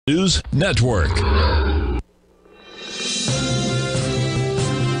News Network.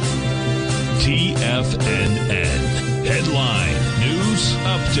 TFNN. Headline News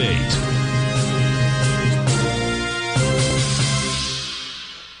Update.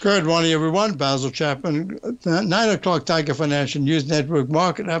 Good morning, everyone. Basil Chapman, 9 o'clock Tiger Financial News Network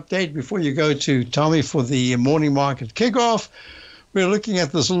market update. Before you go to Tommy for the morning market kickoff, we're looking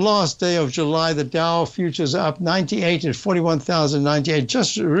at this last day of July. The Dow futures are up 98 at 41,098.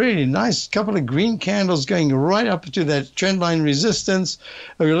 Just a really nice couple of green candles going right up to that trend line resistance.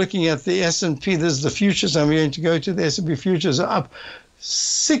 We're looking at the S&P. This is the futures. I'm going to go to the S&P futures are up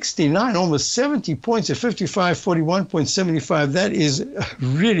 69, almost 70 points at 55.41.75. That is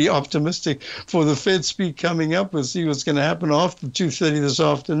really optimistic for the Fed speak coming up. We'll see what's going to happen after 2:30 this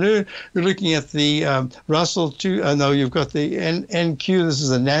afternoon. We're looking at the Russell you've got the NQ. This is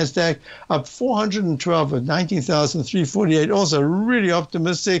the NASDAQ up 412 at 19,348. Also really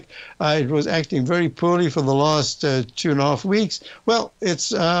optimistic. It was acting very poorly for the last 2.5 weeks. Well,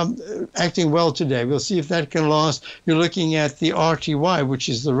 it's acting well today. We'll see if that can last. You're looking at the RTY, which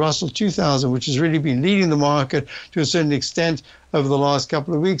is the Russell 2000, which has really been leading the market to a certain extent over the last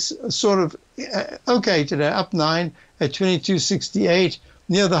couple of weeks. Sort of okay today, up 9 at 2268,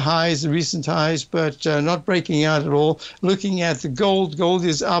 near the highs, the recent highs, but not breaking out at all. Looking at the gold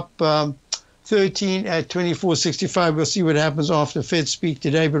is up 13 at 2465. We'll see what happens after Fed speak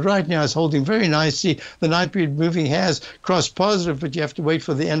today, but right now it's holding very nicely. The 9-period moving has crossed positive, but you have to wait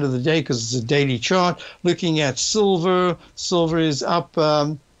for the end of the day because it's a daily chart. Looking at silver is up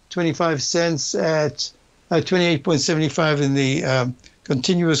 25 cents at 28.75 in the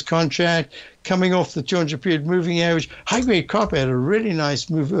continuous contract. Coming off the 200-period moving average, high-grade copper had a really nice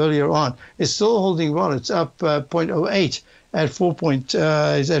move earlier on. It's still holding well. It's up 0.08. At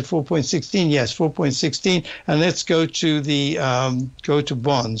 4.16? Yes, 4.16. And let's go to the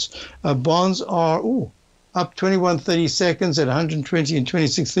bonds. Bonds are up 21.30 seconds at 120 and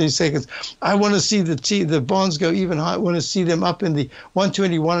 26.30 seconds. I want to see the bonds go even higher. I want to see them up in the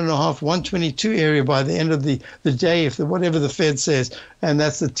 121.5, 122 area by the end of the day, whatever the Fed says. And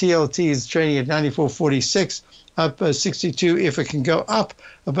that's the TLT is trading at 94.46. Up 62. If it can go up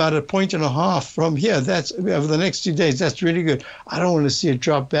about 1.5 points from here, that's over the next 2 days. That's really good. I don't want to see it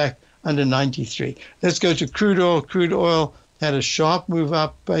drop back under 93. Let's go to crude oil. Crude oil had a sharp move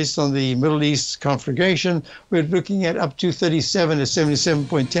up based on the Middle East conflagration. We're looking at up to 37 at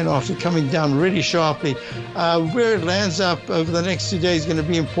 77.10 after coming down really sharply. Where it lands up over the next 2 days is going to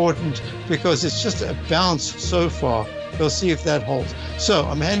be important because it's just a bounce so far. We'll see if that holds. So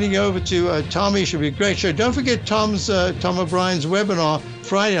I'm handing over to Tommy. Should be a great show. Don't forget Tom O'Brien's webinar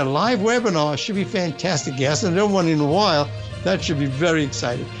Friday, a live webinar. Should be fantastic. He hasn't done one in a while. That should be very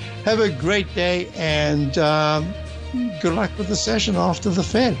exciting. Have a great day and good luck with the session after the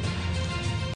Fed.